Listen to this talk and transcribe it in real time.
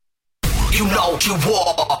you are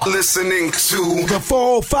listening to the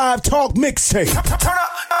 405 Talk Mixtape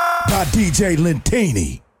by DJ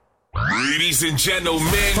Lentini. Ladies and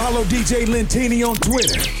gentlemen, follow DJ Lentini on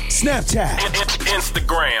Twitter, Snapchat,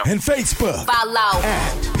 Instagram, and Facebook. Follow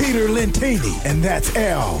at Peter Lentini, and that's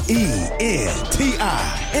LENTINI.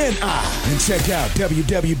 And check out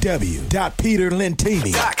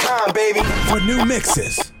www.peterlentini.com, baby, for new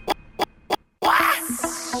mixes.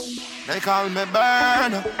 They call me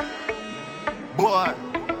Burner, boy.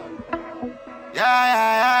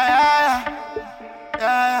 Yeah.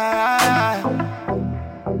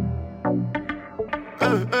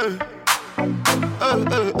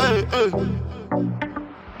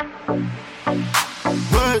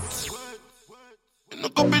 But you no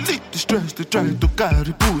go believe the stress they try to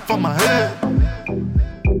carry put for my head.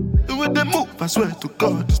 The way they move, I swear to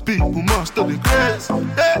God, these people must have the grace.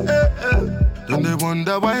 Then they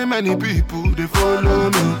wonder why many people they follow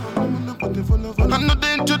me. I know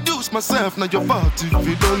they introduce myself, not your fault if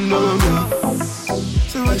you don't know me.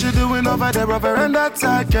 So what you doing over there, over on that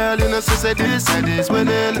side, girl? You know, so say this and this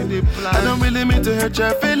winning. I don't really mean to hurt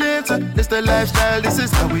your feelings. It's the lifestyle, this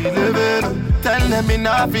is how we live it. Tell them me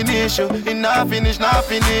not finish, you not finish.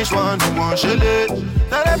 One who wants you lit.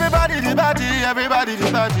 Tell everybody the body,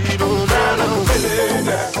 don't know.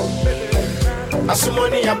 I some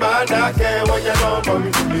money about I care when you know about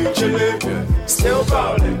me to be chillin'. Still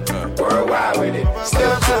ballin', worldwide with it.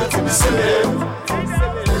 Still good to be silly.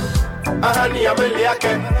 Honey, I'm a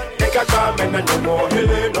liakin'. Take a comment and no more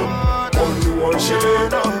healing. Only one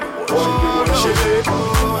shillin'.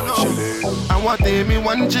 And what day me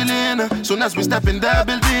one chillin'. Soon as we step in the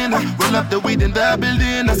building, roll up the weed in the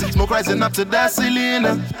building. Smoke rising up to the ceiling.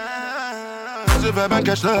 If I can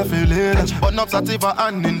catch the feeling, but not sativa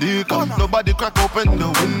and indica. Nobody crack open the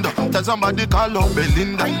window. Tell somebody call up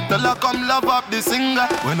Belinda. Tell her come love up the singer.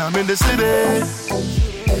 When I'm in the city,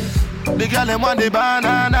 the girl them want the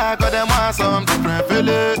banana, cause them want some different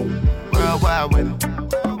feeling. Worldwide with it.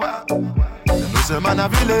 They know say man a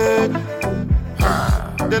villain.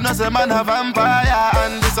 They know say man a vampire,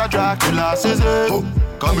 and this a Dracula season.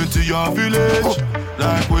 Coming to your village,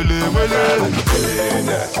 like Willie.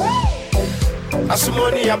 I some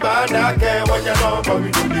money about I care when you know about me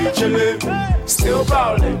to be chillin'. Still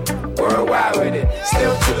ballin', worldwide with it.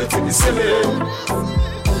 Still chillin' to the ceiling.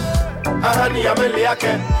 Honey, I'm a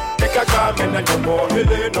liakin'. Take a comment and no more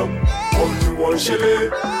healing. Only one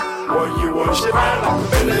shillin'. You want shit, man, like a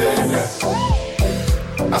billion.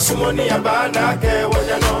 I some money about I care when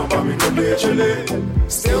you know about me to be chillin'.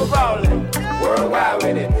 Still ballin', worldwide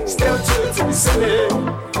with it. Still chillin' to the ceiling.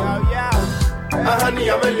 Honey,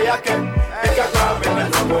 I'm a liakin'. Take a comment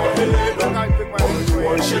and no more healing. Only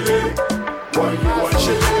one shilling.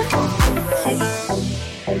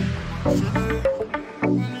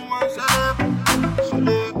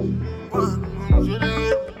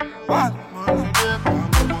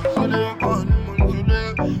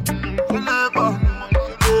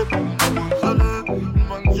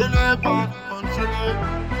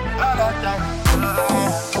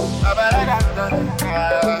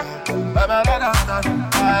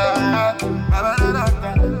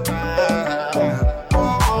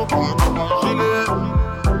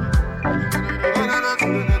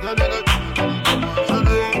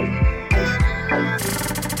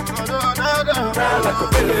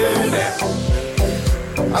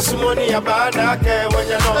 I some money about I care when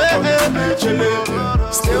you know I'm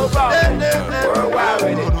chillin'. Still ballin', worldwide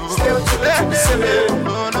with it. Still chillin' to the ceiling.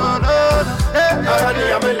 Honey,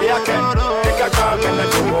 I'm a liakin'. Take a comment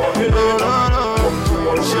and you want healing. You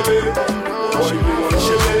want shillin'.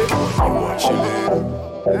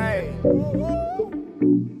 Hey.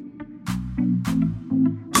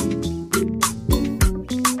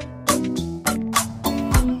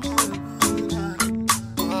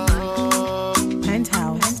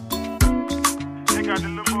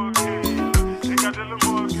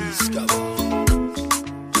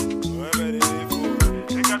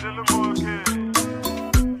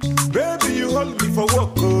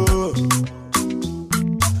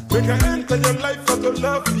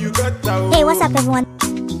 Hey, what's up, everyone?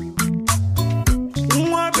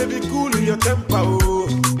 Baby, cool in your temper, oh.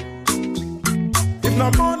 If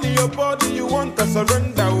not money, your body, you want to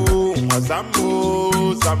surrender, oh. Zambo.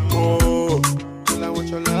 Tell her what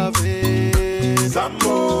your love is.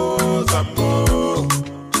 Zambo.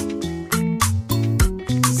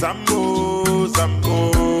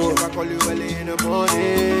 If I call you early in the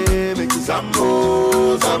morning, make you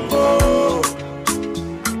Zambo.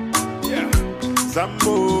 Yeah.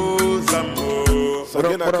 Zambo. So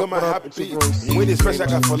again, I come and happy. When it's fresh, I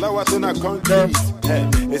can follow out on a concrete.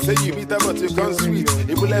 They say you meet up, but you come sweet.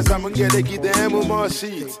 If you let someone get a kid, the more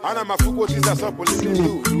sheets. And I'm a fool, this is a police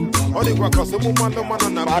do. All the work costs a woman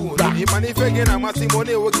on a moon. The money again, I'm a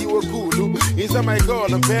money, what you were cool. Inside my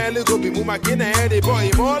call, and barely go be moving again, and the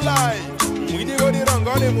boy, more life. We did go the wrong,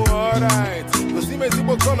 got him alright. You see me,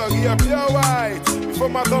 people color, you pure white. Before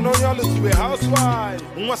my son, on y'all to a housewife.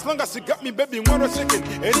 As long as you got me, baby, want a chicken.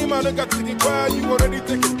 Any man who got to the choir, you already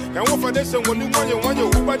taken. Can one foundation when you want your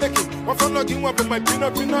who by decking. What for logging up on my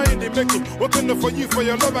peanut in the making. Working for you for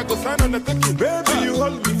your love, I go sign on the taking. Baby, you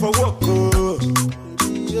hold me for work.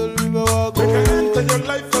 Make I enter your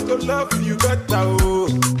life, I go love you better.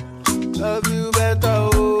 Love you better.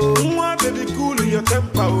 Baby, cool your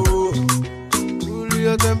temper.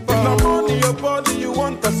 Your temper. Your body, you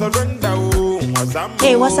want to surrender.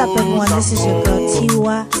 Hey, what's up, everyone? This is your girl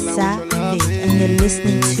Tiwa Savage, and you're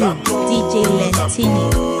listening to DJ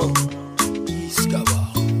Lentini.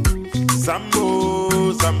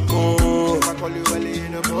 Zambo, Zambo. I call you early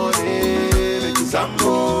in the morning.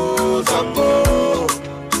 Zambo, Zambo.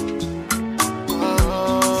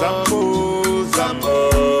 Zambo, Zambo.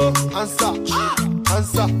 Answer,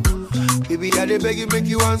 answer. Baby, I dey beg you, make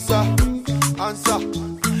you answer. Answer,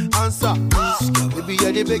 answer. Baby,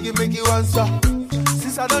 I dey beg you, make you answer.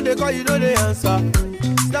 Since I don't call, you know the answer.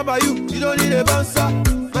 It's by you, you don't need a bouncer.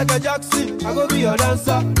 Michael Jackson, I go be your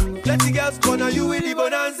dancer. Let the girls go, now you win the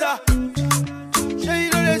bonanza. Say you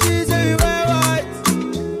know the see, say you wear white.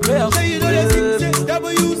 Say you know the see, say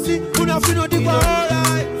WC. Who not feel no deep,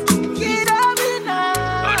 alright. Get up in now.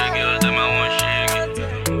 All the girls, them I want shake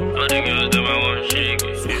it. All the girls, them I want shake it.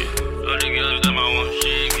 All the girls, them I want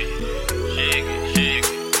shake it. Shake it, shake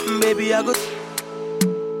it. Baby, I go.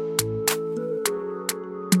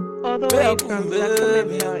 All the way from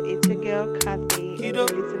Sacramento, it's your girl Kathy, and you're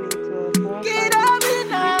listening to Get up in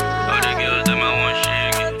now. All the girls, them I want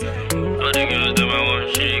shake it. All the girls, them I want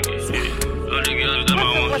shake it. All the girls, them I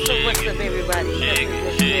want shake it. What's up, everybody? Shake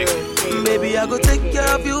it, shake it. Baby, I go take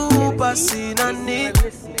care of you, passing and need.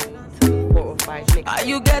 Are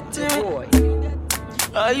you getting?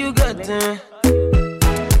 Are you getting?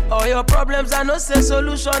 All your problems, I know say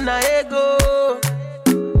solution, na ego.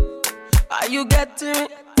 Are you getting?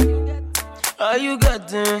 Are you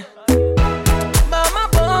getting? Mama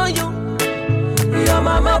born you, your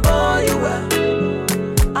mama born you well,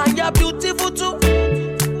 and you're beautiful too.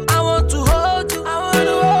 I want to hold you, I want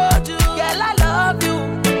to hold you. Girl, I love you,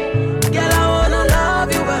 girl, I wanna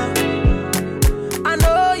love you well. I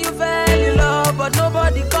know you fell in love, but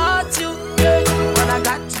nobody caught you. When I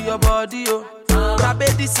got to your body, oh,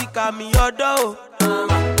 baby, sick of me, your door.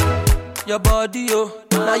 Your body, oh,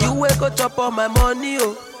 now you wake up chop on my money,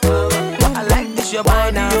 oh. I like this, your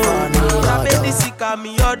body, oh. Baby, sick of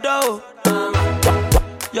me, your door.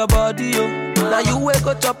 Your body, oh, now you wake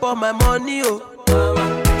up chop on my money, oh.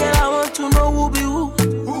 Girl, I want to know who be who.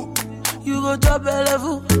 You go job a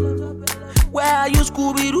level. Where are you,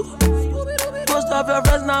 Scooby-Doo? Most of your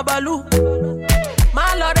friends now baloo.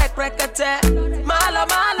 Malo rek rekete, malo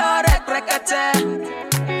rek rekete.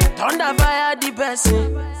 Thunder fire the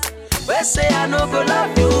person. We say I no go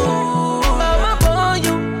love you. Mama born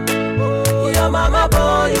you, your mama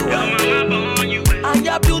born you, and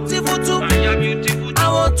you're beautiful too. I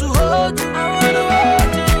want to hold you, I wanna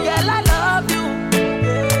hold you. Girl, I love you,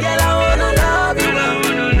 girl, I wanna love you.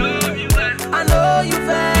 I know you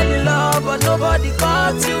fell in love, but nobody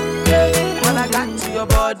caught you. When I got to your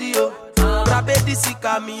body, oh, baby, sick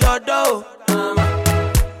of me, your door.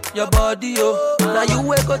 Your body, oh, now you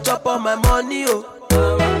wake up chop on my money, oh.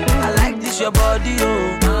 I like this, your body,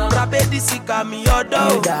 oh. Baby, sick of me, your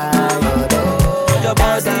door. Your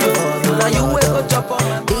body, oh, now you wake up chop on my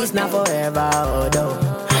money. This not forever, oh, no.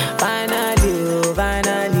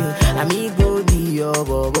 Finally, I me go be your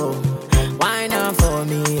bobo. Why not for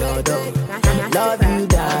me, oh, no. Love you,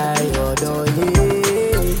 die, oh, no,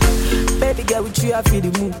 yeah. Baby, girl, with you, I feel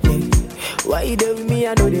the move, yeah. Why you there with me,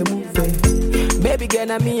 I know they move, yeah. Baby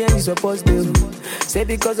girl, I'm me and you supposed to. Say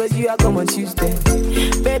because of you, I come on Tuesday.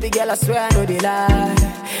 Baby girl, I swear I know they lie.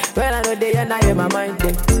 When I know they and I hear my mind,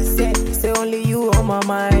 they say only you on my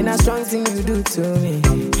mind. A strong thing you do to me.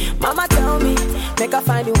 Mama tell me, make I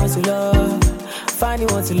find you want to love. Find you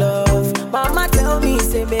want to love. Mama tell me,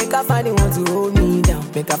 say make I find you want to hold me down.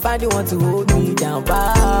 Make I find you want to hold me down.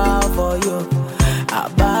 Bow for you, I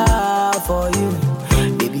bow for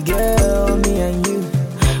you. Baby girl, me and you,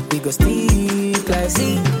 we go sleep like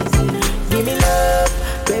sea. Give me love,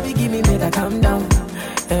 baby, give me make I calm down.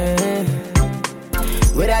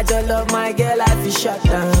 Without your love, my girl, I feel shut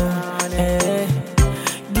down.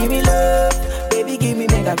 Give me love, baby, give me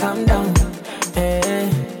make I calm down.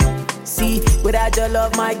 Without your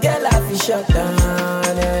love, my girl, I feel shut down.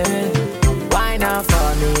 Why not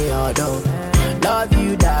for me, although? Love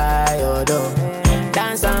you die, although.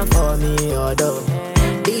 Dance on for me, although.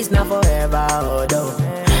 This not forever, although.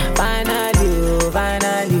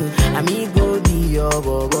 Finally, I me go be your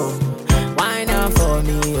go. Why not for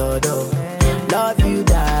me, although? Love you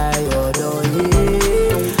die, although,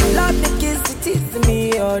 yeah. Love me, kiss it, tease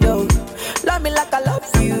me, although. Love me like I love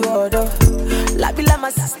you, although. Love you like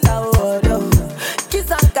my sister, although. Kiss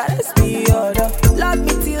and caress me, although. Love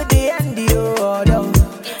me till the end, although.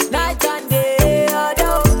 Night and day,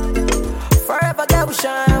 although. Forever girl will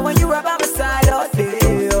shine when you're by my side all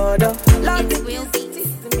day, although. Love me, kiss it,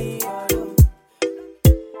 tease me, although.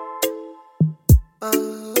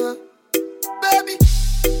 Baby,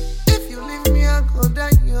 if you leave me, I go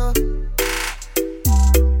die, yo.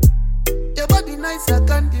 Your body nice, I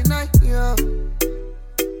can't deny, yo.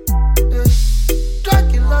 Yeah.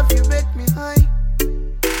 Drunk in love, you make me high.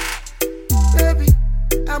 Baby,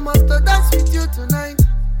 I must dance with you tonight.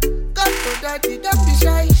 God for daddy, don't be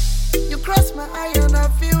shy. You cross my eye and I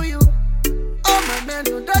feel you. All my men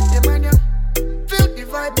who done the mania. Feel the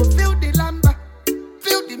vibe, feel the lamba.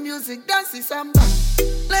 Feel the music, dance the samba.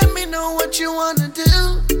 Let me know what you wanna do,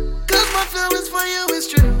 cause my feelings for you is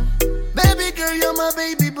true. Baby girl, you're my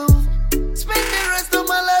baby boo. Spend the rest of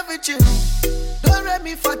my life with you. Don't let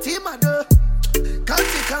me Fatima though.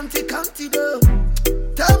 County though.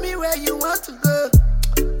 Tell me where you want to go.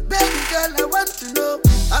 Baby girl, I want to know.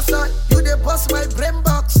 I saw you they bust my brain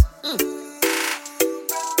box.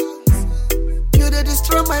 You they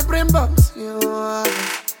destroy my brain box. I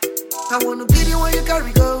wanna be the one you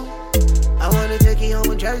carry go. I wanna take you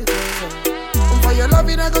home and drive you closer. For your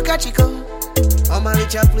loving, I go catch you go. Oh my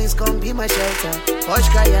Richard, please come be my shelter. Hush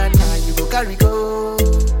Kayana, you go carry go.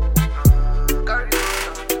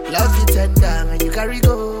 Love you tender and you carry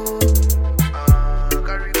go.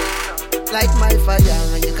 Like my fire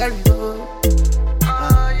and you carry go.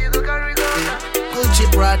 You go carry go. Gucci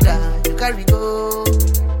brother, you carry go.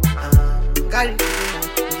 Carry go.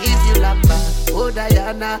 Give you lamba. Oh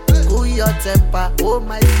Diana, cool your temper. Oh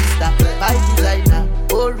my sister, my designer.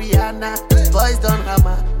 Oh Rihanna, boys don't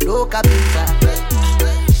hammer, no carpenter.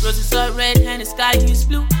 Roses are red and the sky is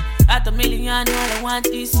blue. At a million, all I want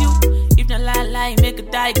is you. If not lie, make a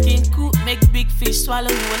die king coop. Make big fish swallow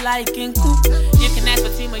me with like king coop. You can ask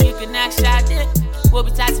for team or you can ask shot it. We'll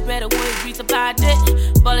be tight to better when we beat about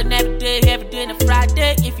it. Ballin' every day and a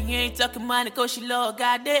Friday. If you ain't talking money, cause she low,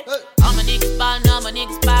 got it. All my niggas ballin', all my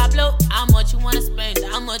niggas Pablo. How much you wanna spend,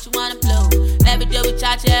 how much you wanna blow. Every day we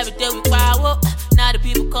charge, every day we quarrel. Now the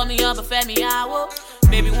people call me up and fed me out.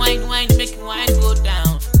 Baby, wine, make your wine go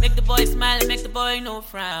down. Make the boy smile and make the boy no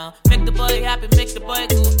frown. Make the boy happy, make the boy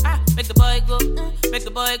go, make the boy go, make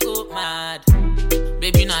the boy go mad.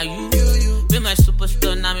 Baby, now you, be my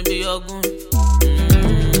superstar, now me be your goon.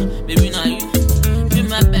 Baby, now you, be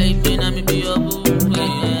my baby, now me be your boo.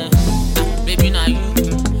 Yeah. Baby, now you,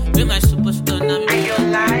 be my superstar, now me be your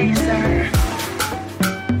liar.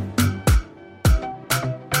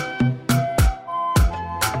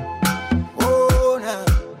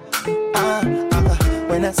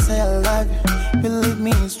 When I say I love you, believe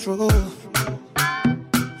me it's true.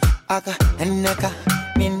 Aka eneka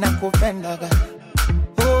ninakupendaga.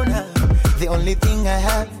 Oh na, the only thing I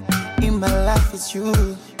have in my life is you.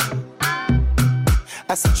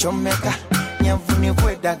 Asichomeka nyavuni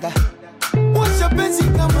kwedaga. Washa penzi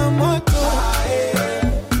kama moto.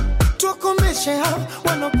 Tukomeshe hao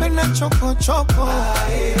wanopenda choko choko.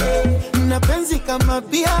 Na penzi kama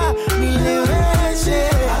bia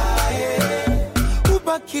nileweshe.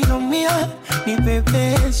 Kilomia ni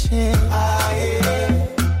bebeshe.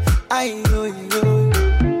 Ayo.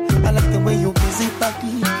 I like the way you busy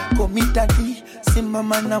body. Komi daddy,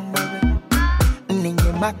 simama na mwe.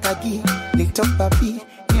 Ninge makagi, little papi.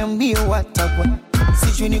 Niambie watawa.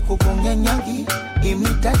 Sijui ni kugonga nyangi. Imi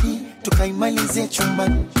daddy, tukaimalize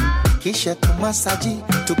chumbani. Kisha tumasaji,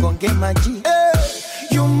 tugonge maji.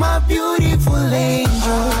 You my beautiful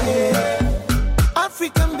angel.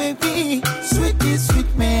 African baby,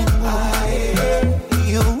 sweet mango.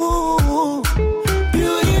 You,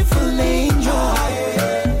 beautiful angel.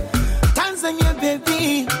 Tanzania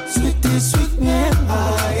baby, sweet mango.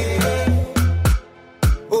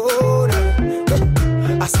 Oh,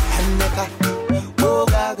 as Haneka, oh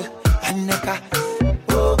gaga, Haneka,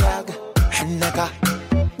 oh gaga, Haneka,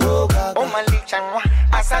 oh gaga. Oh my lichanwa,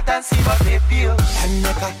 as I dance with baby,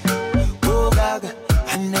 Haneka, oh gaga,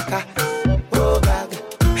 Haneka.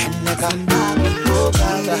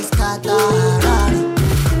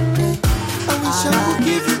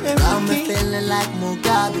 I'm feeling like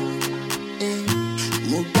Mugabe,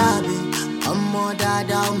 Mugabe. on,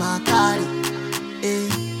 dada, oh my carry.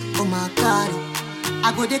 Oh my carry.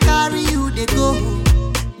 I go, they carry you, they go.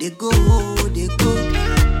 They go.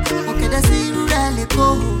 Okay, they see you there, let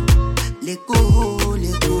go. Let go.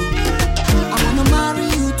 I wanna marry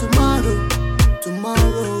you tomorrow.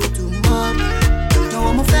 Don't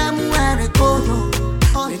want my family where they go.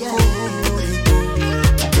 Oh yeah.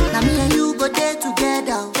 Now me and you go there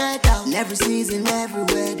together. Every season,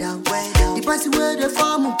 everywhere down. The person where they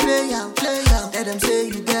form will play out. Let them say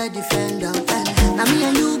you get defender. Now me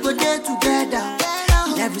and you go there together.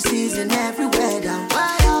 Every season, everywhere down.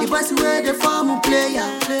 The person where they form will play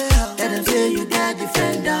out. Let them say you get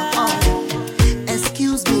defender.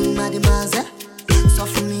 Excuse me, mademoiselle. So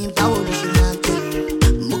for me, power the shimante.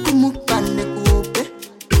 Muku pane kuope.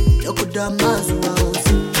 Yoko damazu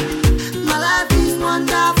waosi. My life is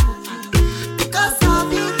wonderful because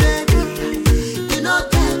of you, baby. You know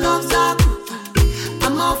that love's up.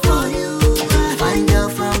 I'm all for you. Fine girl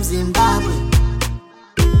from Zimbabwe.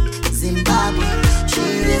 She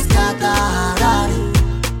is Kata Harare.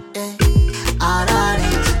 Harare.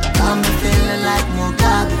 Got me feeling like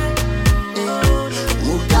Mugabe.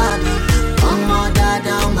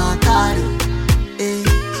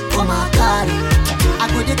 I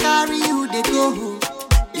go they carry you, they go.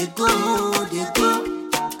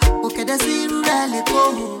 Okay, they see you there, let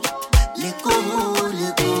go.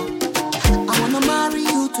 I wanna marry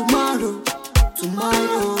you tomorrow. You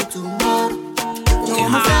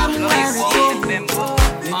want my family where it go.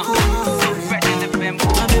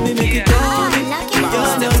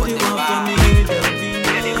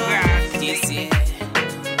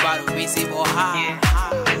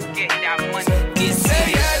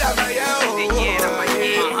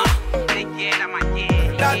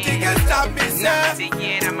 Nothing can stop me, sir.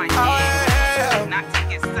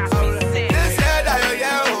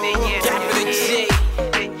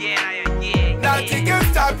 Nothing can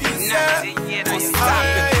stop you, sir.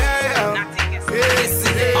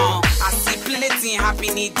 I see plenty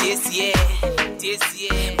happening this year.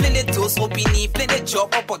 Plenty doors opening, plenty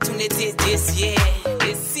job opportunities this year.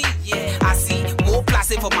 I see more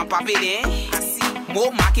places for my papi then. I see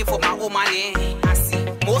more market for my old man then. I see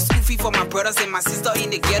more school fee for my brothers and my sister in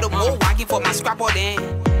the ghetto. More working for my scrapper then.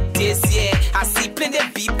 This year, I see plenty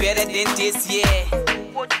be better than this year.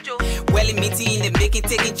 Well, in meeting in the making,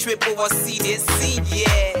 taking trip overseas this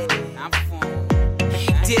year.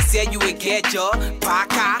 This year you will get your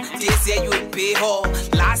baka. This year you will pay her.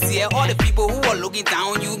 Last year, all the people who were looking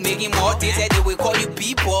down on you, making more. This year they will call you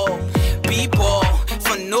people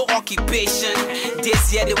for no occupation.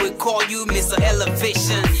 This year they will call you Mr.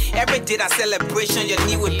 Elevation. Every day that celebration, your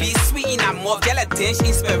knee will be sweet in a mouth. Get a dance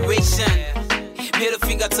inspiration. Middle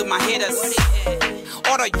finger to my haters.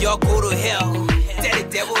 All of y'all go to hell. Tell the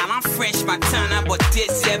devil I'm French Montana, but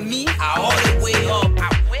this year me, I all the way up.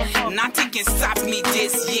 Nothing can stop me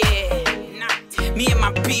this year. Me and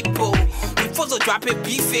my people, we supposed to drop a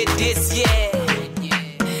beef this year.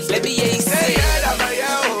 Let me hear you say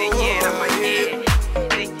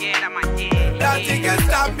nothing can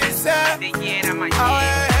stop me, sir. Nothing can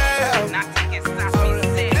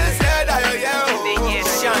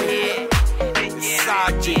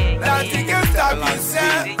stop me, nothing can stop me,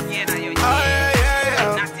 sir.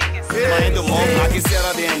 Mind the mom, I can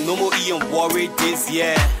settle there. No more eating worry this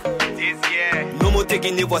year. No more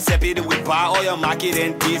taking it for separate. We buy all your market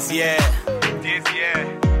in this year.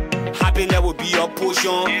 Happiness will be your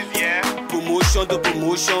portion. Promotion to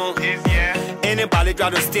promotion. Anybody try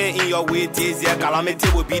to stand in your way this year, calamity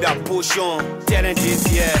will be that portion. Telling this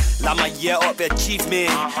year, like my year of achievement,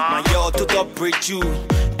 my year of total breakthrough.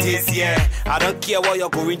 This year, I don't care what you're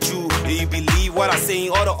going through. If you believe what I'm saying,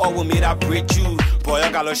 all will make that breakthrough. Boy, you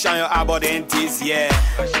gotta shine your eye about them this year.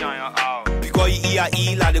 Because you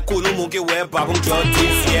eat like the cool monkey wear babum jaw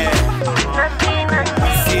this year. We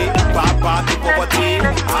say, bye to poverty. I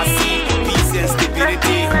see peace and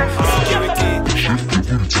stability, security.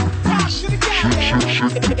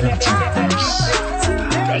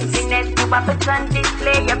 Sexiness to puppets on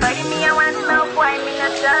display. Your body me, I want smell boy, me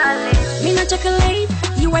not darling. Me not chocolate,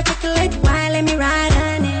 you are chocolate. Why let me ride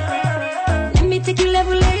on it? Let me take you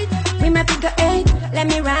level 8. We might figure 8. Let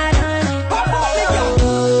me ride on it.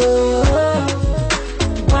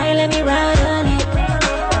 Why let me ride on it?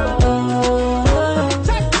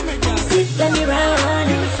 See, let me ride on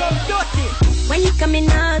it. When you coming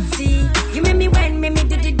naughty, you make me wine, make me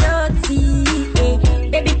do the dirty.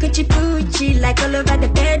 Baby, coochie poochie, like all over the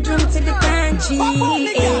bedroom to the country.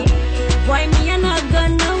 Boy, me, I'm not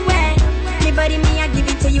going nowhere. Anybody, me, I give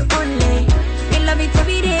it to you only. You love it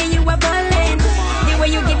every day, you are balling. The way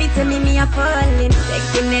you give it to me, me, I'm falling.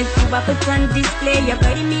 Sexiness, I put on display. Your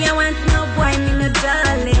body me, I want no boy, me no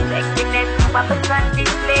darling. Sexiness, I put on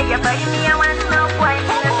display. Your body me, I want no boy,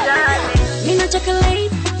 me no darling. Me no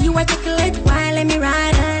chocolate, you are chocolate. Why let me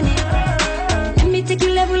ride on it? Let me take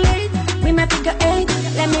you level 8. We my figure 8.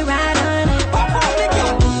 Let me ride on it.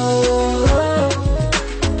 Oh,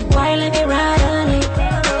 why let me ride on it?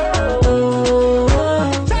 Oh,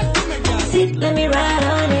 sit, let me ride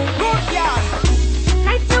on it.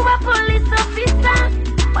 Night to a police officer.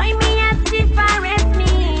 Why me ask if arrest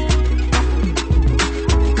me?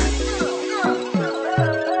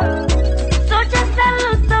 So just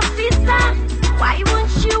salute officer. Why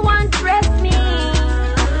won't you undress me?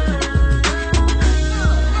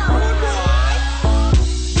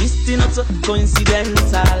 This thing not so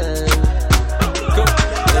coincidental. Go,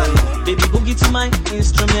 baby boogie to my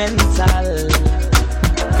instrumental.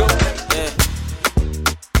 Go, yeah.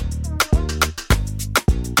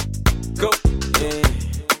 Go, yeah.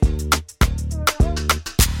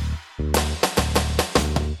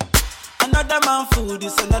 Another man food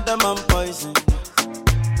is another man poison.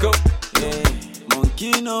 Go, yeah.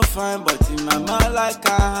 Monkey no fine, but in my mind like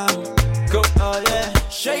I'm. Go, oh yeah.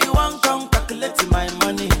 Sure you want come calculate my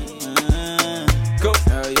money. Go,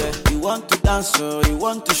 oh yeah. You want to dance or you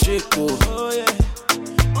want to shake, oh yeah.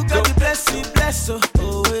 Who got the blessing, bless, oh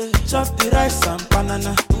yeah. Chop the rice and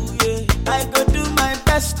banana, oh yeah. I go do my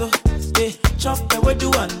best, oh yeah. Chop the way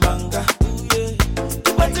do and banga, oh yeah.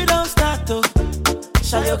 The party don't start, oh.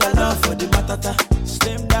 Shall you got love for the matata?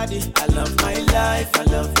 Slim daddy, I love my life, I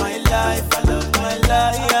love my life, I love my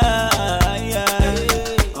life, yeah,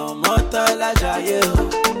 yeah. Oh, mortal Ajayo.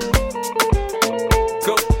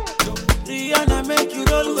 Go, Rihanna make you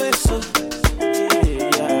roll with so.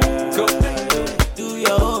 Yeah, go, do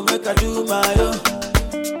your own, make I do my own.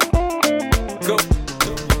 Go,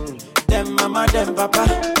 them mama, them papa,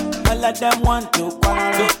 all of them want to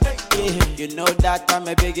quarrel. Yeah, you know that I'm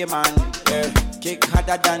a biggie man. Yeah. Kick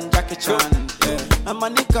harder than Jackie Chan. Yeah. My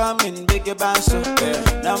money coming, biggie band, so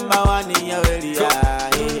yeah. Number 1 in your area. Yeah.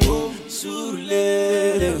 Sule,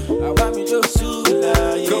 I want me to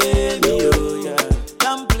Sula, yeah, me, oh, yeah.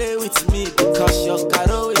 Don't play with me because your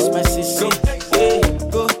caro is my sister. Yeah.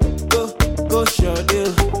 Go, show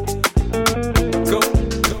deal.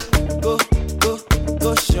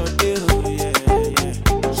 Go, show deal. Yeah, yeah.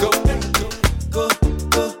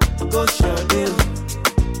 Go, show deal.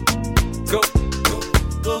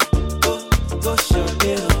 Go, show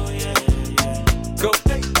deal. Yeah, yeah. Go.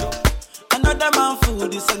 Another man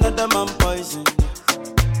food is another man poison.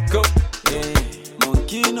 Go, yeah.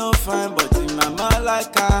 Monkey no fine, but in my mind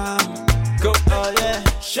like I'm. Go, oh yeah.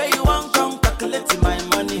 Sure you want come calculate my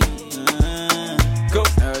money. Go,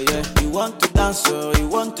 oh yeah. You want to dance or you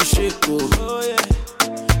want to shake, oh yeah.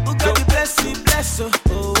 Who got the blessing, bless, oh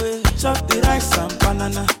yeah. Chop the rice and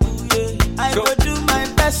banana, oh yeah. I go do my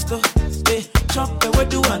best, oh yeah. Chop the way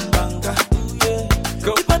do and banga, oh yeah.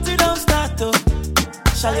 Go. The party don't start, oh.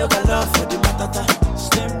 Shall you got love for the matata?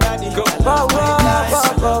 Slim daddy, go. I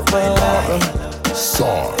love my life.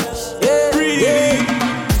 SARS. Yeah.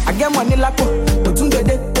 I get money like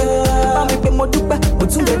Otungede. Bami pe mo dupe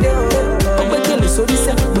Otungede. Ogbekele sori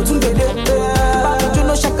se Otungede. Bami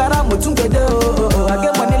juno shakara Otungede. I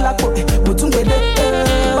get money like Otungede.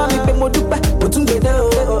 Bami pe mo dupe Otungede.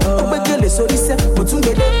 Ogbekele sori se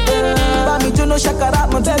Otungede. Bami juno shakara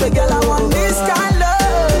Otungede. Girl, I want this kind love.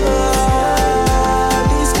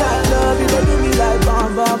 This kind love, you don't do me like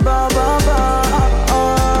bam bam bam bam bam.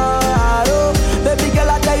 Baby girl,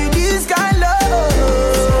 I tell you this kind love.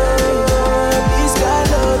 This kind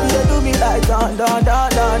love, you don't do me like dun dun dun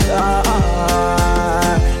dun dun.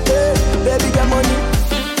 Yeah, baby, get money.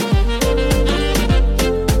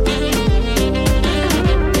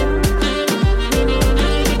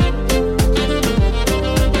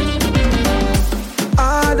 I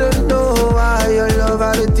don't know why your love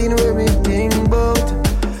are the thing with me think about.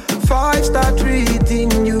 5-star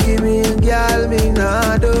treating, you give me a girl, me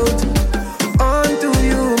not out. Unto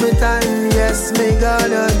you, me time, yes, me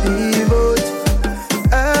gonna devote.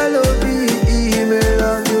 L-O-V-E, me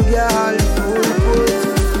love you, girl, full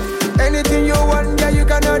put. Anything you want, yeah, you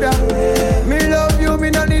can order. Me love you, me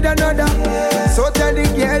no need another. So tell the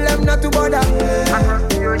girl, I'm not to bother.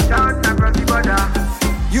 You shout across the border.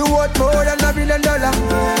 You want more than $1 billion.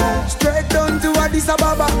 Straight down to Addis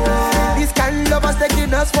Ababa. This kind of love is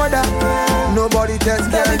taking us further. Nobody tells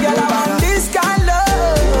me. Baby girl, I want this kind of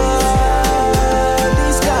love.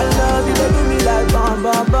 This kind of love, you don't do me like bam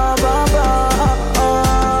bam bam bam bam.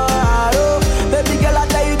 Baby girl, I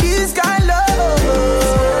tell you this kind of love.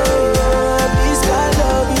 This kind of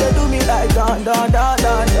love, you don't do me like dun dun dun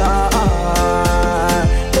dun dun.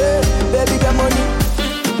 Hey, baby, get money.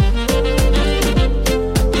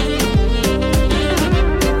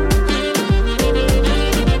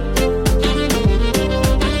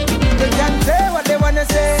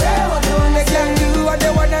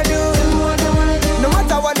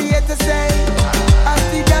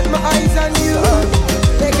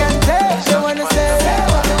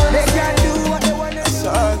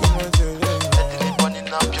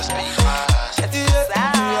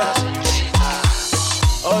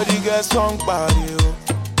 boys song party.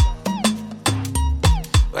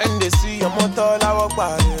 When they see your motor, I walk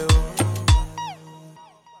party.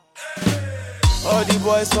 All the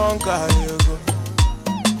boys song party.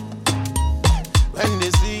 When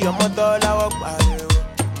they see your motor, I walk party.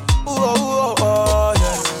 Oh,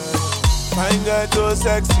 yeah. Fine girl too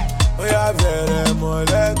sexy. Oh, yeah, very more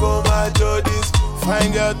like go my Jodis.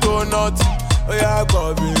 Fine girl too naughty. Oh, yeah,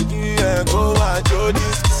 go baby, yeah, go my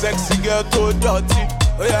Jodis. Sexy girl too dirty.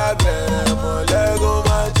 Oh, yeah, very more like go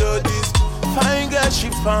my Jodis. Fine girl, she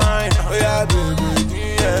fine. Oh, yeah, baby,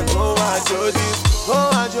 yeah, go my Jodis. Go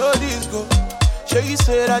my Jodis, go. Sure you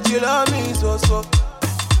say that you love me so.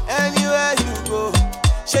 Anywhere you go.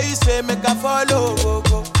 Sure you say make I follow,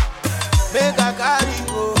 go. Make I carry,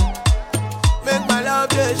 go. Make my love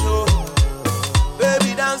the show.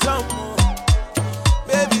 Baby dance some more.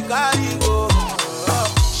 Baby carry go.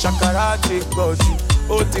 Shakara take body.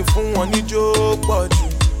 Oti fun won ni jo body.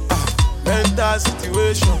 Mental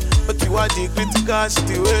situation. Oti wa the critical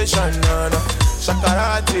situation.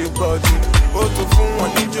 Shakara take body. Oti fun won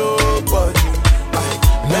ni jo body.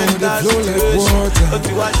 Mental situation.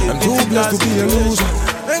 Oti wa the critical situation.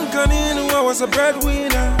 And Kaninu, I was a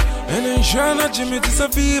breadwinner. And then Shana Jimmy is a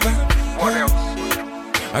fever. What else?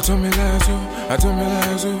 I told me lies,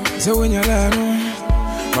 so when you're lying,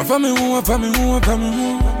 my family who,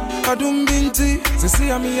 I don't binty, so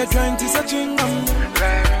see me a trying to such in them.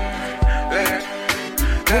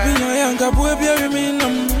 Baby, my younger boy, bury me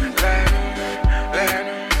numb.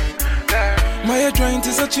 My trying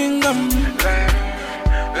to such in them.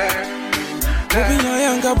 Baby, my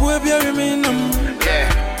younger boy, bury me numb.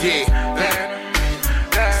 Yeah.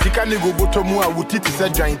 Sika ni go botomu a wutiti se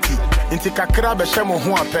jointi. Inti kakra be hye mo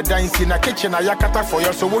ho apeda nsi na kitchen ayakata for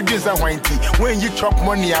you so wodweza hwanti. When you chop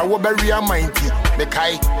money a wo bury amanti. Me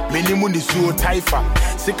kai menimu ni suo taifa.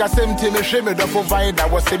 Sika semti me hwe me dofo vida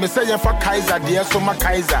wo se me say ye fa Kaiser de so ma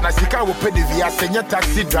Kaiser. Na sika wo pedi via senya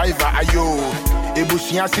taxi driver ayo.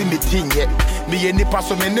 Ebusua si metinye. Me ye nipa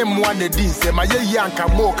so me ne mo na din se ma ye yanka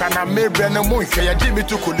mo kana mebre na mo hwe ya jimi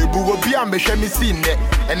to kolebu wo bia me hwe me sinne.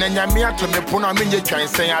 Ena nyame ato me pono me nye twan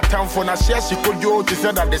sen atamfo na hye sikojo ti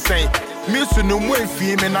se da de sen. Me su no mo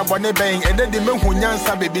afie me na bone ben ede de me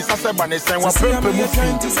hunyansa bebi sase ba ne sen wa pempe mu fi.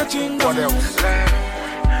 What else?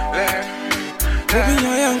 Baby,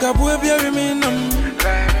 my younger boy, bury me numb.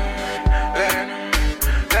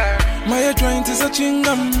 My trying to such in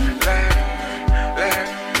them.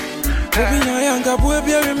 Baby, my younger boy,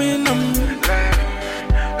 bury me numb.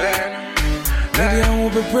 Maybe I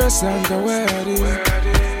won't be pressed and go where it is.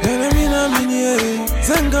 Then I'm in a minute.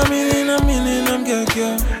 Zenga me in a minute, I'm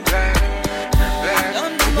getting.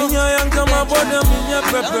 In your younger, my body, I'm in your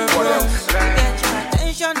pepper. Get your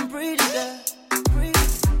attention, pretty girl.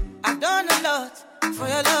 I've done a lot for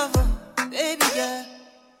your love, baby girl.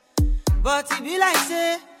 But it be like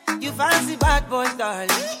say you fancy bad boys, darling.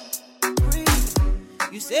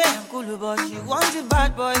 You say I'm cool, but you want the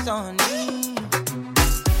bad boys on me.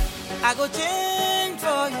 I go change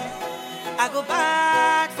for you, I go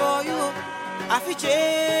bad for you. I feel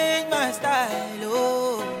change my style,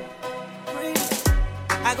 oh.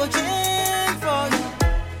 I go change for you,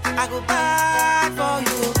 I go bad for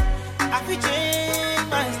you. I feel change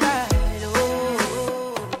my style,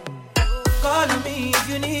 oh. Call on me if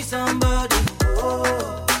you need somebody,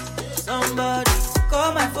 oh. Somebody,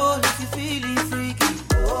 call my phone if you feeling freaky,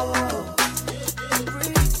 oh.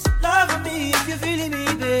 Love me if you feeling me,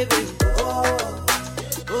 baby, oh.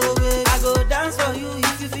 Oh, baby, I go dance for you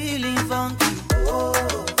if you feeling funky, oh.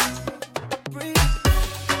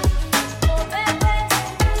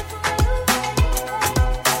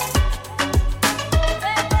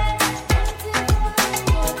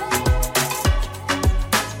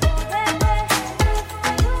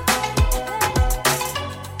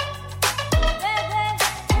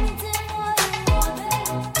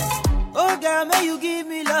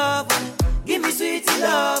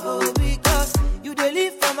 Love, oh, because you dey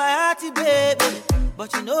live for my hearty baby,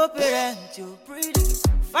 but you know parent, you pretty.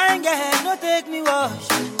 Fine girl, no take me wash.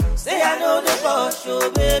 Say I know the boss, oh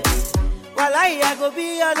baby. While I go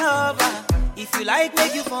be your lover. If you like,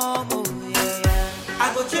 make you form, oh yeah.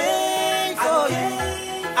 I go change for you,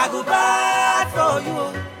 I go bad for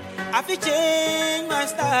you. I feel change my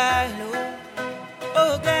style, oh,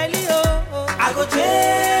 oh girlie, oh. I go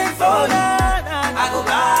change for you, I go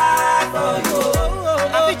bad for you.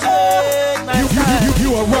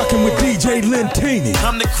 You are rocking with DJ Lentini.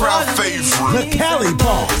 I'm the crowd favorite. The Cali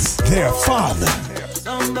Boss, their father.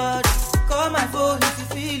 Somebody call my phone if you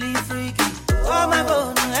feeling freaky. Call my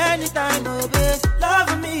phone anytime, oh baby.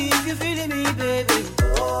 Love me if you feeling me, baby.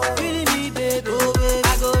 Feeling me, baby, oh baby.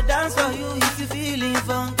 I go dance for you if you feeling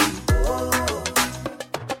funky.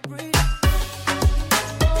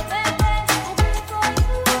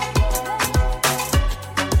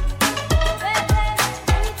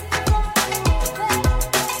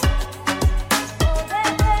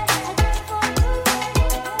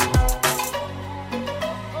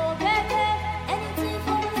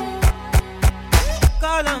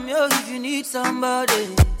 somebody.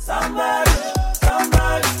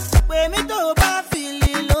 When me to bad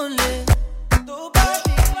feeling lonely.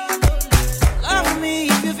 Love me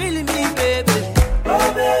if you feeling me, baby.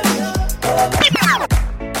 Oh, baby.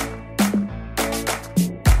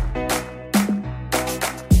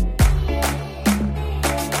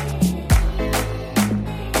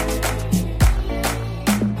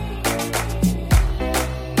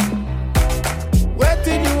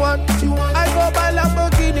 Waiting you want, I go buy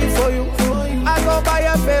Lamborghini for you. I go buy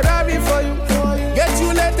a Ferrari for you. Get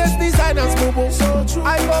you latest designers, boo.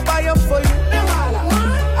 I go buy them for you.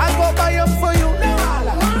 I go buy them for you.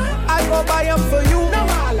 I go buy them for you.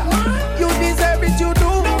 You deserve it, you do.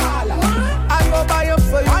 I go buy them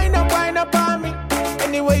for you. Wine up on me.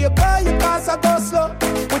 Anywhere you go, you pass, I go slow.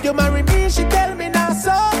 Would you marry me? She tell me now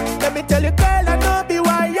so. Let me tell you, girl, I know be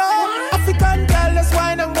why yo. African girl, let's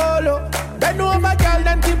wine and go low. Bend over, girl,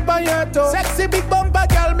 then tip on your toe. Sexy big bumper,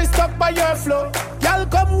 girl, me stuck by your flow. Girl,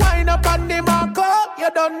 come wine up on the marco. You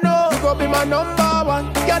don't know. You go be my number one.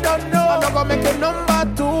 You don't know. I'm not gonna make it number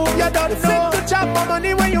two. You don't know. Fit to chop my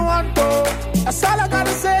money when you want to. That's all I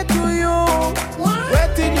gotta say to you.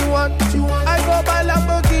 Waiting you want. I go buy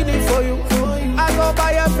Lamborghini for you. I go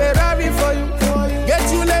buy a Ferrari for you. Get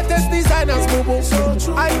you latest designers, boo boo.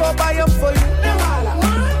 I go buy them for you.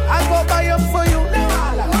 I go buy them for you.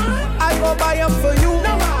 I go buy them for you.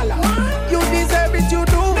 You deserve it, you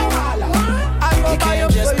do. I go buy them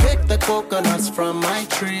for you. You can't just pick the coconuts from my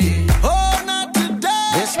tree. Oh, not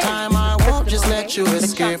today. This time I won't just let you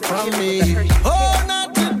escape from me. Oh,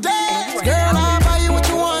 not today. Girl, I'll buy you what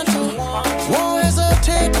you want to. Won't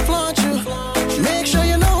hesitate to flaunt you. Make sure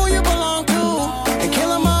you know who you belong to. And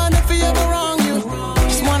kill 'em all if he ever wrong you.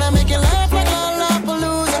 Just wanna make you laugh like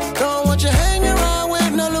Lollapalooza. Don't want you hanging around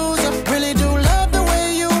with no loser. Really do love the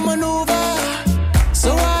way you maneuver.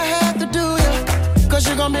 So I have to do ya. Cause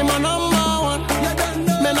you're gonna be my number one.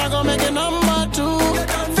 Man, I gonna make it number two.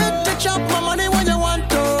 Fit to chop my money when you want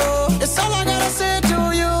to. It's all I gotta say to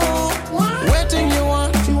you. Waiting you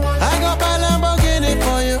want. I go buy Lamborghini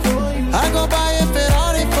for you. I go buy a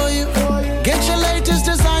Ferrari for you. Get your latest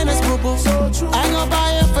designers, boo boo. I go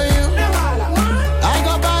buy it for you. I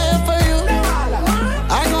go buy it for you.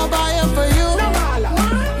 I go buy it for you.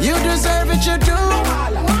 You deserve it, you do. I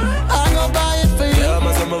go buy it for you. Girl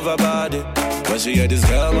must move her body. When she hear this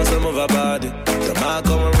girl must move her body. The man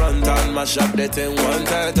come and run down my shop. That thing one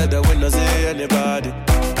time to the window see anybody.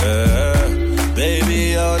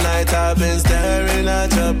 Baby, all night I've been staring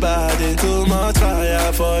at your body. Too much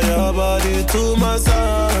fire for your body. Too much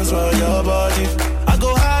sauce for your body. I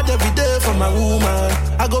go hard every day for my woman.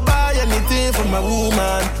 I go buy anything for my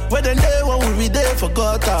woman. When the day one will be there for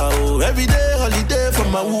God. Every day holiday for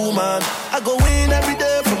my woman. I go win every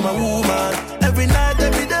day for my woman. Every night,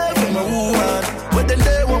 every day for my woman. When the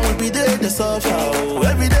day one will be there to suffer.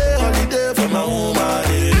 Every day holiday for my woman.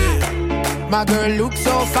 Yeah. My girl look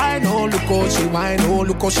so fine, oh look how she whine, oh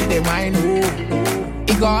look how she dey whine, oh.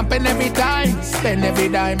 It go happen every time, spend every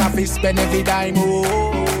dime, I fi spend every dime,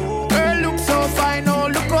 oh. Girl look so fine, oh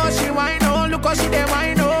look how she whine, oh look how she dey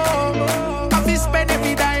whine, oh. I fi spend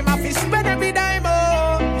every dime, I fi spend every dime,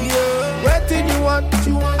 oh. Yeah. Waiting you want,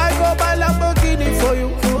 I go buy Lamborghini for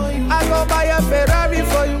you. I go buy a Ferrari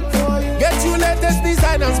for you. Get you latest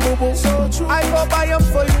designers, boo boo. I go buy them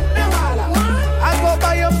for you. I go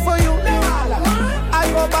buy them for you. I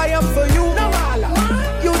go buy them for you.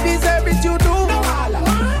 You deserve it, you do.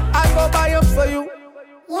 I go buy them for you.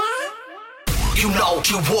 You know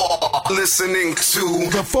you are listening to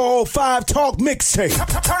the 405 Talk Mixtape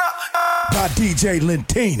by DJ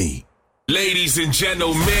Lentini. Ladies and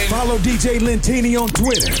gentlemen, follow DJ Lentini on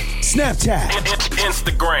Twitter, Snapchat,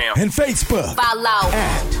 Instagram, and Facebook. Follow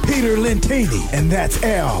at Peter Lentini, and that's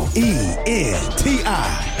LENTINI.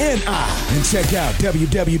 And check out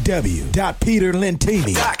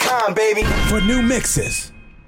www.peterlentini.com, baby, for new mixes.